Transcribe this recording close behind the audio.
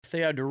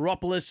Theo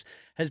Doropoulos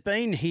has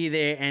been here,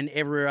 there and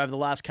everywhere over the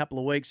last couple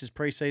of weeks as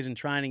pre-season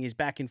training is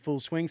back in full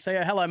swing.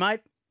 Theo, hello,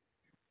 mate.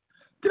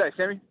 G'day,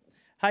 Sammy.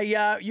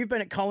 Hey, you've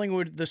been at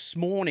Collingwood this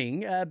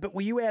morning, but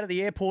were you out at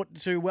the airport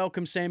to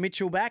welcome Sam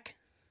Mitchell back?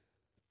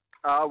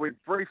 We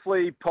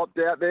briefly popped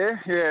out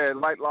there,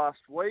 late last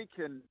week,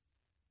 and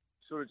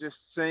sort of just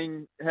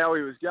seeing how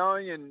he was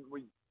going, and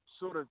we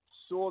sort of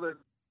saw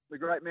the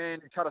great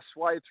man cut a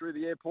sway through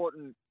the airport,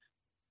 and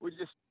we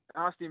just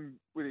asked him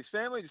with his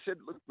family, just said,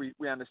 look,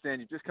 we understand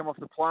you've just come off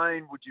the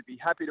plane. Would you be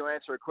happy to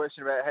answer a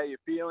question about how you're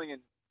feeling?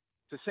 And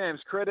to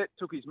Sam's credit,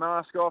 took his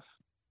mask off,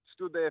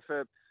 stood there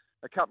for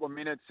a couple of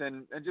minutes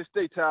and just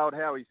detailed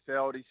how he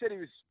felt. He said he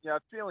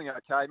was feeling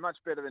okay, much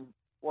better than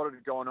what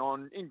had gone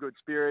on, in good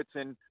spirits.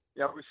 And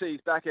we see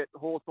he's back at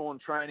Hawthorn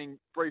training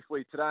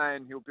briefly today,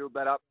 and he'll build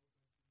that up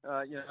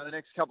the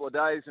next couple of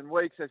days and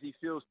weeks as he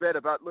feels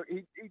better. But look,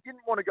 he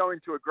didn't want to go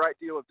into a great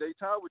deal of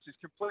detail, which is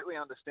completely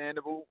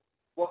understandable.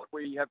 What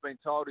we have been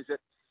told is that,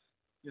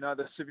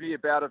 the severe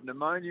bout of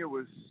pneumonia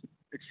was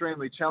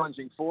extremely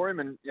challenging for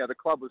him, and the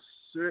club was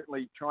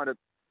certainly trying to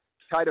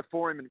cater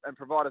for him and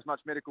provide as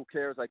much medical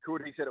care as they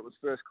could. He said it was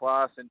first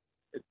class, and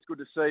it's good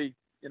to see.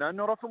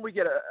 Not often we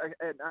get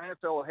an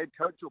AFL head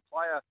coach or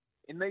player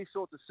in these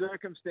sorts of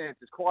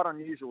circumstances. Quite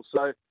unusual.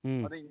 So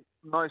I think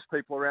most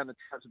people around the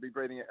Traps will be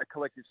breathing a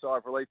collective sigh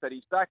of relief that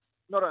he's back,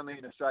 not only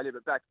in Australia,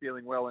 but back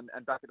feeling well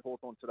and back at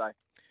Hawthorn today.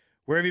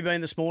 Where have you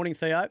been this morning,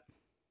 Theo?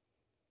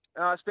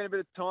 I spent a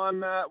bit of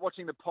time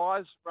watching the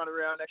Pies run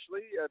around,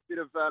 actually. A bit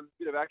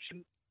of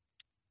action.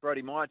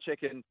 Brody Myercheck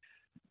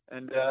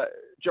and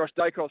Josh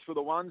Dacos for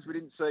the ones. We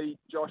didn't see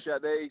Josh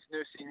out there. He's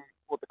nursing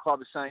what the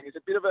club is saying is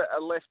a bit of a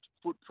left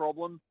foot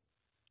problem.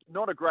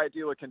 Not a great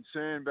deal of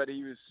concern, but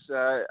he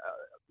was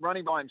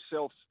running by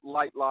himself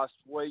late last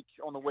week.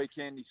 On the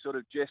weekend, he sort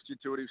of gestured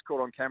to it. He was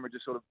caught on camera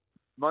just sort of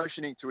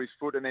motioning to his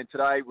foot. And then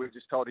today, we're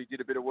just told he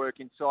did a bit of work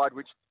inside,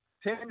 which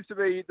tends to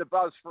be the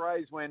buzz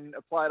phrase when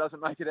a player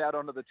doesn't make it out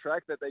onto the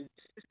track, that they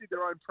just did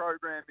their own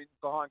program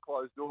behind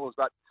closed doors.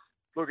 But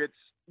look, it's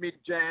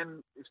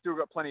mid-Jan. We've still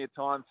got plenty of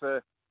time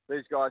for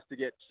these guys to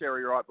get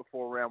Sherry right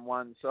before round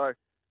one. So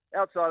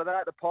outside of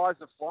that, the Pies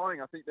are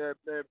flying. I think there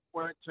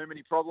weren't too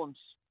many problems.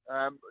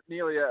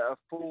 Nearly a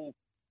full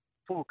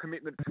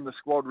commitment from the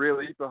squad,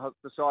 really,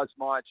 besides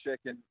Myercheck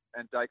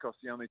and Dacos,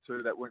 the only two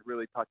that weren't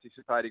really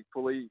participating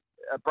fully.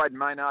 Braden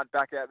Maynard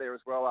back out there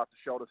as well after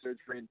shoulder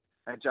surgery,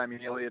 and Jamie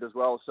Elliott as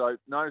well. So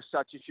no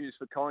such issues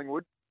for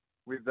Collingwood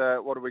with,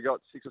 what have we got,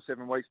 6 or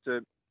 7 weeks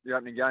to the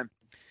opening game.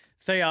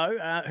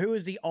 Theo, who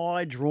is the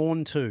eye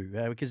drawn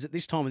to? Because at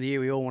this time of the year,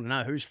 we all want to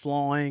know who's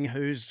flying,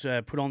 who's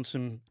put on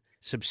some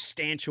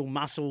substantial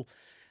muscle.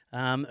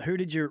 Who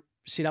did you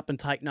sit up and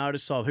take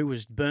notice of? Who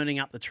was burning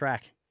up the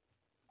track?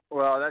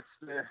 Well,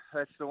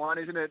 that's the one,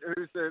 isn't it?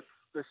 Who's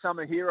the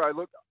summer hero?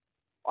 Look,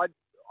 I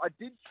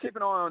did keep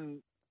an eye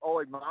on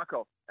Oleg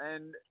Markov,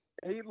 and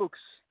he looks,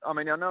 I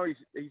know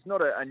he's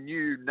not a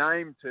new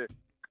name to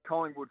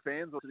Collingwood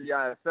fans or to the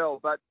AFL,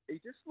 but he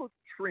just looked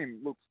trim,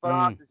 looked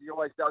fast as he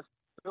always does.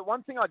 But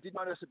one thing I did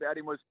notice about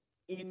him was,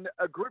 in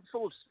a group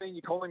full of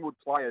senior Collingwood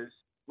players,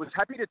 was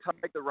happy to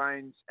take the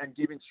reins and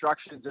give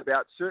instructions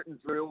about certain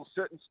drills,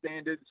 certain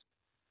standards,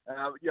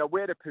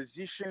 where to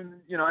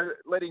position,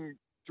 letting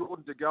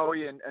Jordan De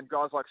Goey and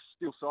guys like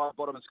Steele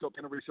Sidebottom and Scott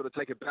Pendlebury sort of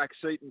take a back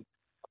seat. And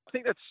I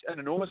think that's an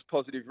enormous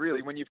positive,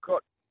 really, when you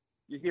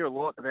hear a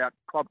lot about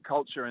club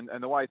culture and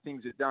the way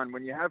things are done.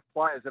 When you have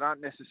players that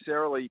aren't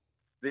necessarily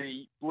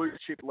the blue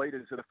chip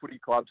leaders of the footy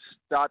clubs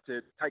start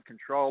to take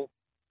control,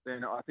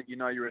 then I think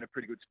you're in a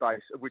pretty good space,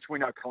 which we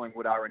know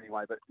Collingwood are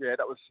anyway. But yeah,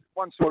 that was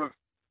one sort of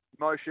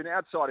motion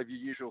outside of your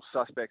usual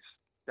suspects.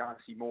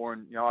 Darcy Moore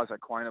and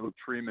Isaac Quainer looked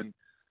trim, and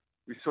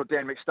we saw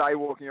Dan McStay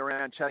walking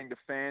around chatting to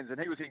fans,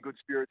 and he was in good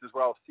spirits as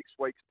well, 6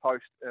 weeks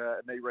post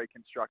knee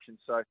reconstruction.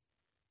 So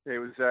yeah, it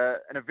was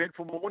an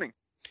eventful morning.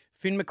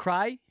 Finn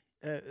McRae,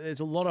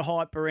 there's a lot of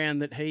hype around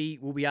that he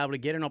will be able to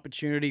get an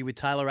opportunity with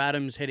Taylor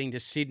Adams heading to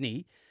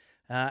Sydney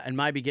and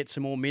maybe get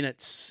some more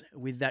minutes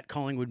with that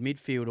Collingwood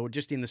midfield or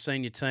just in the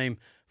senior team,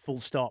 full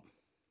stop.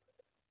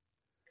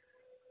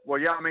 Well,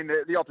 yeah,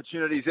 the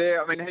opportunity's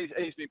there.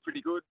 He's been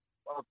pretty good.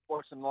 I've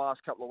watched him the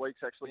last couple of weeks,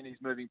 actually, and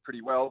he's moving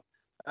pretty well.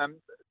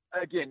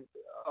 Again,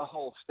 a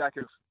whole stack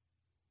of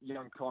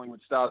young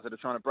Collingwood stars that are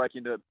trying to break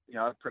into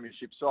a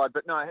premiership side.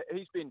 But no,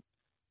 he's been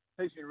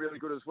really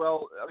good as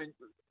well.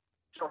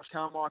 Josh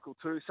Carmichael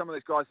too. Some of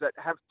these guys that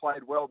have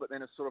played well, but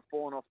then have sort of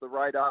fallen off the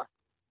radar.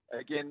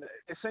 Again,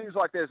 it seems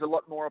like there's a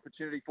lot more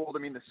opportunity for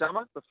them in the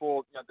summer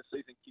before the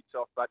season kicks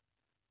off. But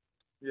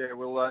yeah,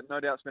 we'll no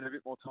doubt spend a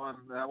bit more time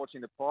watching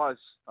the Pies.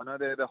 I know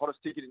they're the hottest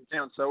ticket in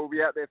town, so we'll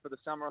be out there for the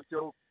summer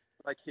until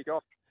they kick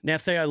off. Now,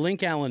 Theo,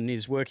 Link Allen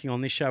is working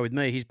on this show with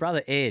me. His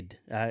brother Ed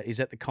is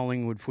at the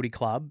Collingwood Footy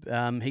Club.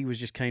 He was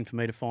just keen for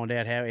me to find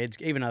out how Ed's,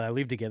 even though they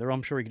live together,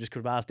 I'm sure he just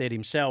could have asked Ed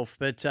himself.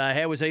 But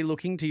how was he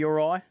looking to your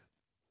eye?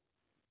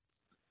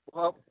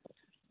 Well,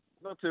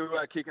 not to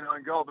kick an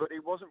own goal, but he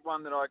wasn't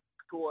one that I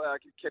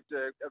kept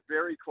a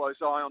very close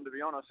eye on, to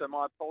be honest. So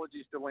my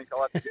apologies to Link.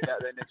 I'll have to get out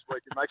there next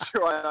week and make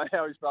sure I know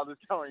how his brother's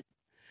going.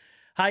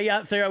 Hey,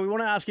 Theo, we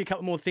want to ask you a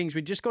couple more things.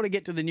 We've just got to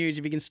get to the news.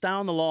 If you can stay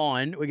on the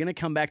line, we're going to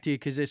come back to you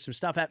because there's some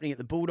stuff happening at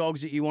the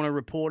Bulldogs that you want to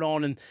report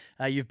on, and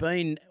you've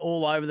been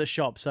all over the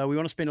shop. So we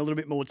want to spend a little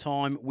bit more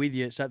time with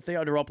you. So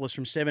Theo Doropoulos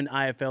from 7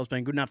 AFL has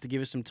been good enough to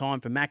give us some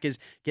time for Macca's.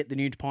 Get the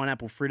new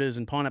pineapple fritters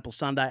and pineapple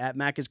sundae at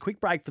Macca's.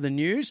 Quick break for the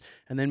news,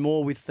 and then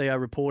more with Theo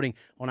reporting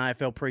on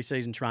AFL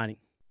pre-season training.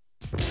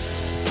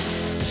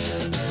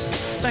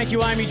 Thank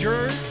you, Amy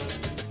Drew.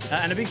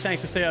 And a big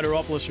thanks to Theo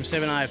Doropoulos from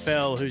 7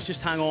 AFL, who's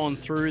just hung on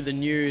through the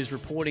news,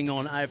 reporting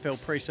on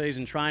AFL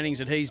pre-season trainings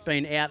that he's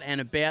been out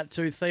and about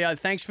to. Theo,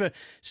 thanks for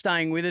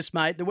staying with us,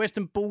 mate. The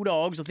Western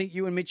Bulldogs, I think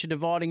you and Mitch are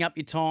dividing up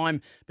your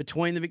time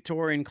between the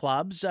Victorian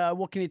clubs.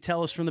 What can you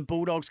tell us from the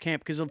Bulldogs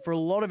camp? Because for a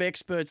lot of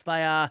experts,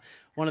 they are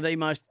one of the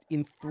most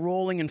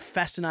enthralling and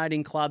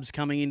fascinating clubs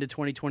coming into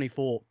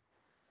 2024.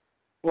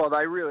 Well,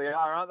 they really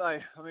are, aren't they?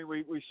 I mean,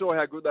 we saw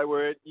how good they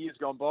were years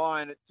gone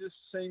by, and it just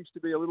seems to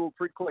be a little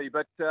prickly.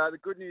 But the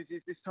good news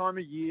is this time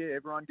of year,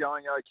 everyone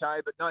going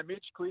okay. But no,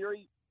 Mitch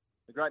Cleary,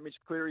 the great Mitch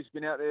Cleary's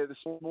been out there this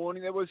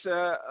morning. There was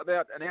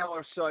about an hour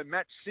or so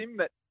match sim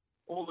that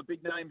all the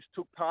big names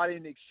took part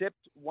in except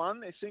one.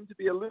 There seemed to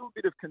be a little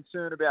bit of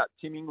concern about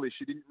Tim English,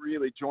 who didn't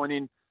really join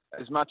in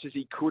as much as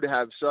he could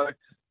have. So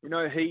we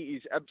know he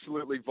is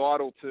absolutely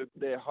vital to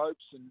their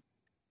hopes, and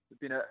there's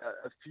been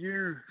a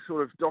few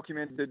sort of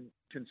documented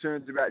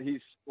concerns about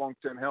his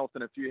long-term health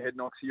and a few head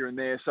knocks here and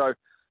there. So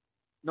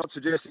not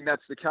suggesting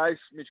that's the case.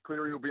 Mitch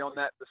Cleary will be on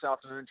that this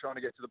afternoon, trying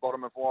to get to the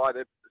bottom of why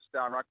the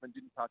star ruckman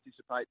didn't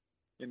participate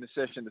in the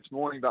session this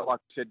morning. But like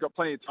I said, got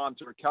plenty of time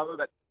to recover.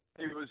 But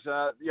he was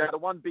the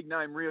one big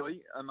name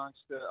really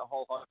amongst a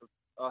whole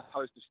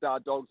host of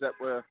star dogs that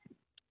were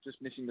just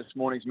missing this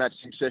morning's match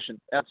team session.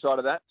 Outside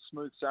of that,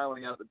 smooth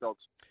sailing out of the Dogs.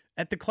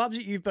 At the clubs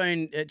that you've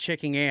been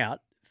checking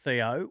out,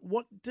 Theo,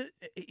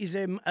 is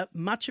there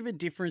much of a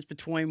difference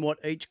between what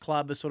each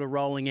club are sort of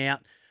rolling out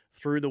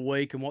through the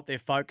week and what they're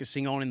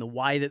focusing on in the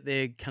way that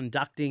they're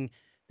conducting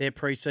their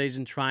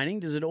pre-season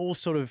training? Does it all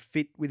sort of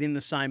fit within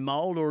the same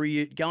mould, or are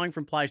you going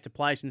from place to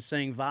place and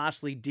seeing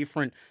vastly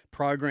different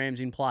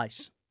programs in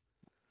place?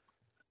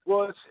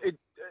 Well, it's a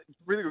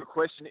really good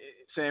question,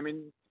 Sam.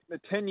 In the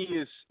 10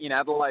 years in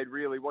Adelaide,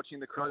 really, watching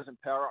the Crows and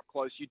Power up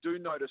close, you do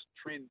notice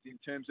trends in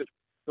terms of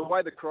the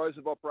way the Crows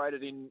have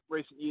operated in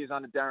recent years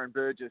under Darren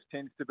Burgess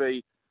tends to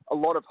be a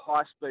lot of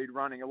high-speed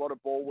running, a lot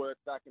of ball work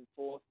back and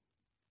forth.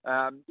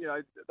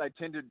 They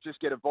tend to just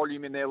get a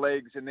volume in their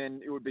legs, and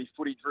then it would be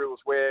footy drills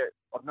where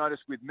I've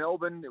noticed with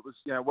Melbourne, it was,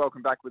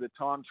 welcome back with a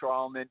time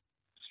trial and then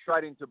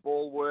straight into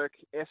ball work.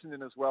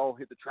 Essendon as well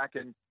hit the track,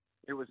 and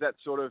it was that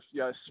sort of,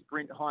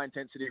 sprint,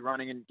 high-intensity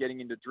running and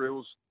getting into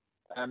drills.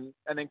 And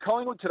then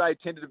Collingwood today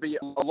tended to be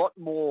a lot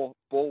more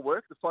ball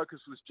work. The focus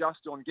was just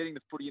on getting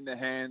the footy in their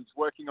hands,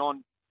 working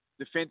on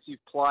defensive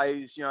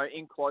plays,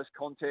 in close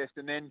contest.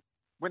 And then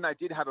when they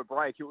did have a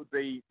break, it would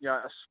be, a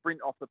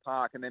sprint off the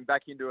park and then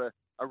back into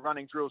a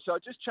running drill. So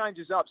it just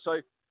changes up.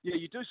 So,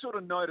 you do sort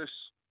of notice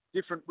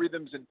different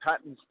rhythms and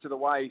patterns to the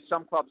way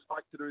some clubs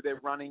like to do their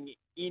running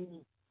in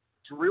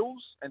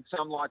drills and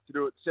some like to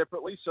do it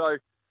separately. So,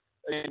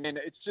 and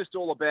it's just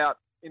all about,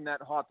 in that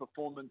high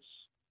performance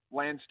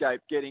landscape,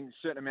 getting a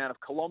certain amount of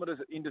kilometres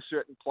into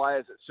certain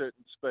players at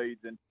certain speeds.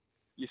 And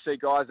you see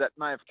guys that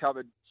may have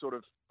covered sort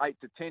of 8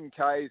 to 10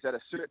 Ks at a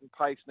certain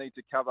pace need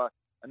to cover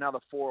another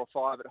 4 or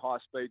 5 at high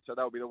speed. So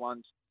they'll be the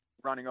ones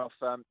running off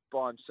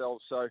by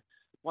themselves. So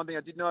one thing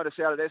I did notice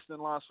out at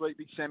Essendon last week,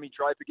 big Sammy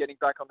Draper getting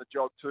back on the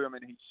jog too. I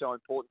mean, he's so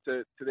important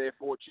to their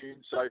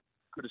fortune. So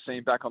good to see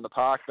him back on the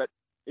park. But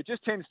it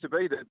just tends to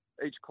be that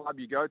each club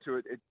you go to,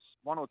 it's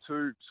one or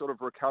two sort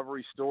of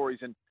recovery stories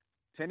and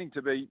tending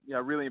to be,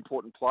 really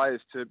important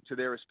players to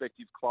their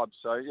respective clubs.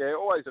 So,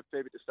 always a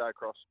fair bit to stay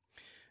across.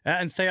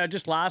 And Theo,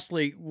 just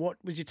lastly, what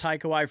was your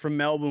takeaway from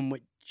Melbourne,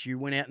 which you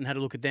went out and had a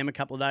look at them a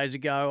couple of days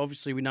ago?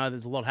 Obviously, we know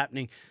there's a lot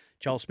happening.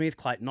 Joel Smith,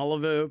 Clayton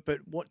Oliver, but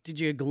what did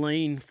you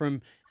glean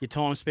from your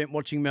time spent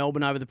watching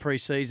Melbourne over the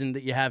pre-season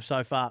that you have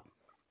so far?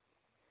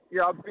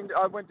 Yeah,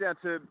 I went down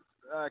to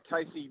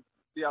Casey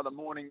the other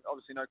morning.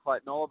 Obviously, no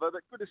Clayton Oliver,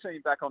 but good to see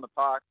him back on the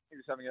park. He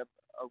was having a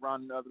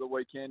run over the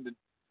weekend and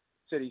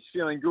said he's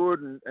feeling good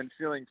and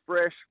feeling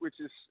fresh, which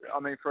is,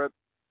 for a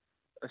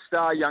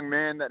star young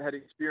man that had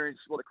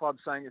experienced what the club's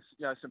saying is,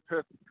 some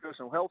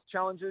personal health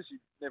challenges. You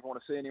never want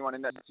to see anyone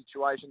in that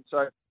situation.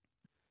 So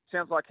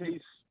sounds like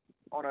he's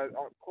on a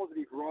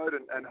positive road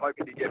and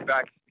hoping to get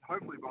back,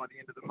 hopefully by the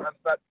end of the month.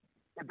 But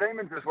the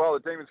Demons as well,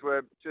 the Demons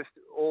were just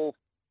all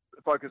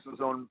the focus was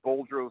on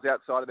ball drills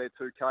outside of their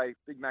 2K.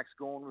 Big Max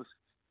Gawn was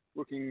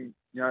looking,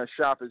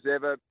 sharp as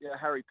ever.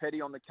 Harry Petty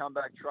on the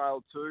comeback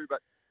trail too, but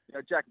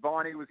Jack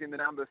Viney was in the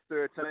number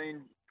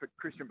 13.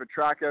 Christian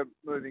Petrarca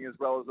moving as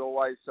well as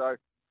always. So,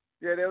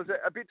 there was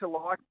a bit to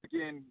like.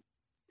 Again,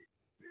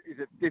 is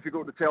it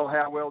difficult to tell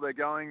how well they're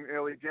going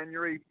early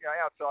January?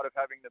 Outside of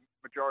having the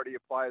majority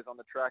of players on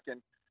the track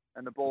and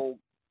the ball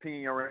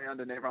pinging around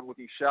and everyone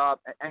looking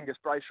sharp. Angus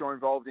Brayshaw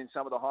involved in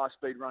some of the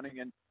high-speed running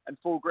and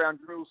full ground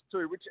drills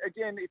too, which,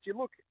 again, if you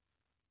look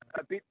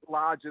a bit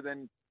larger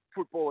than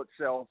football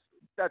itself,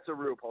 that's a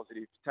real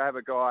positive to have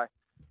a guy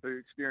who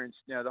experienced,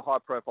 the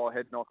high-profile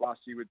head knock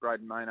last year with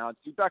Braden Maynard.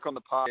 He's back on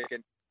the park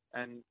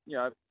and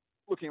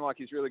looking like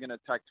he's really going to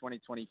attack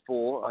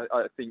 2024.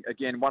 I think,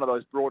 again, one of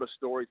those broader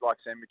stories like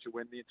Sam Mitchell,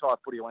 when the entire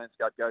footy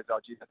landscape goes, oh,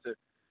 gee, that's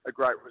a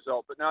great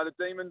result. But no, the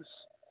Demons,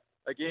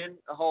 again,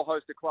 a whole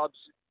host of clubs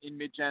in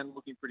mid-Jan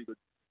looking pretty good.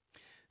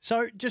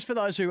 So just for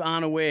those who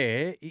aren't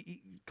aware,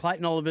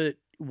 Clayton Oliver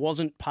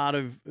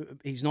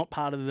he's not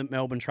part of the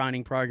Melbourne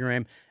training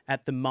program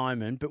at the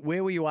moment, but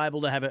where were you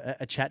able to have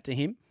a chat to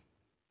him?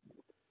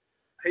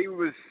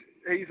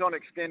 He's on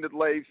extended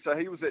leave, so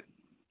he was at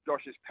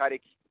Josh's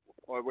paddock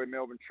where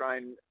Melbourne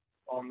trained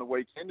on the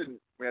weekend, and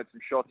we had some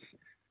shots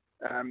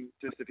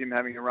just of him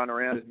having a run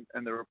around,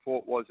 and the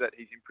report was that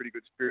he's in pretty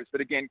good spirits.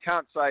 But again,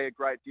 can't say a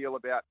great deal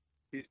about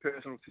his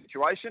personal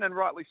situation, and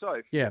rightly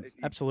so. Yeah, if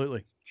he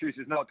absolutely.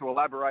 chooses not to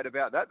elaborate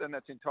about that, then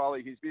that's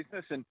entirely his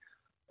business. And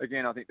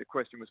again, I think the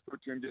question was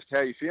put to him, just how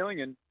are you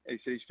feeling? And he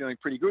said he's feeling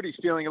pretty good. He's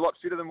feeling a lot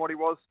fitter than what he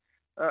was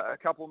a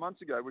couple of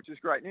months ago, which is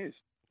great news.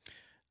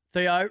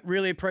 Theo,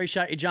 really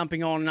appreciate you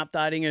jumping on and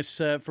updating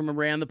us from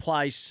around the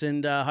place,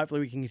 and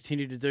hopefully we can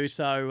continue to do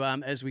so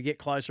as we get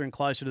closer and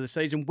closer to the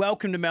season.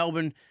 Welcome to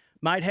Melbourne,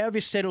 mate. How have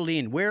you settled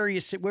in? Where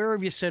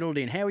have you settled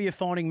in? How are you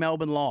finding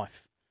Melbourne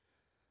life?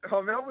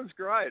 Oh, Melbourne's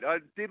great. I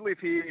did live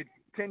here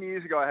 10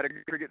 years ago. I had a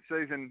cricket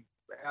season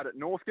out at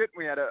Northcote.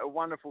 We had a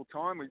wonderful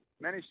time. We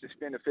managed to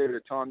spend a fair bit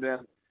of time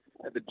down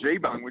at the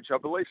G-Bung, which I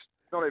believe is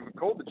not even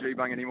called the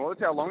G-Bung anymore.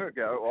 That's how long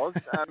ago it was.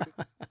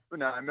 But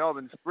no,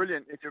 Melbourne's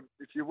brilliant. If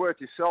you work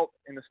your salt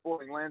in the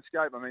sporting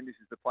landscape, I mean, this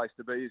is the place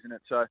to be, isn't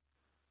it? So,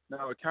 no,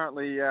 we're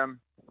currently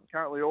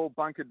all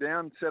bunkered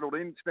down, settled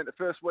in. Spent the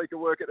first week of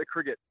work at the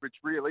cricket, which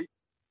really,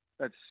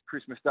 that's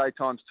Christmas Day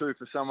times 2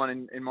 for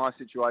someone in my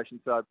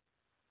situation.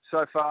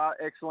 So far,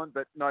 excellent,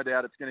 but no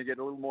doubt it's going to get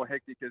a little more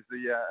hectic as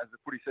the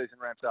footy season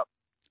ramps up.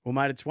 Well,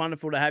 mate, it's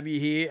wonderful to have you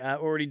here.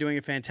 Already doing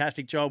a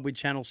fantastic job with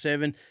Channel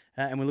 7,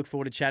 and we look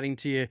forward to chatting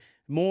to you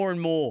more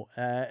and more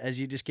as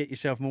you just get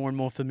yourself more and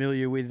more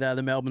familiar with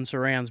the Melbourne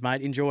surrounds,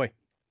 mate. Enjoy.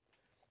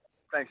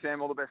 Thanks,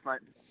 Sam. All the best,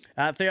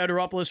 mate. Theo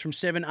Doropoulos from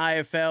 7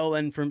 AFL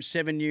and from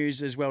 7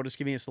 News as well, just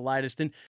giving us the latest. And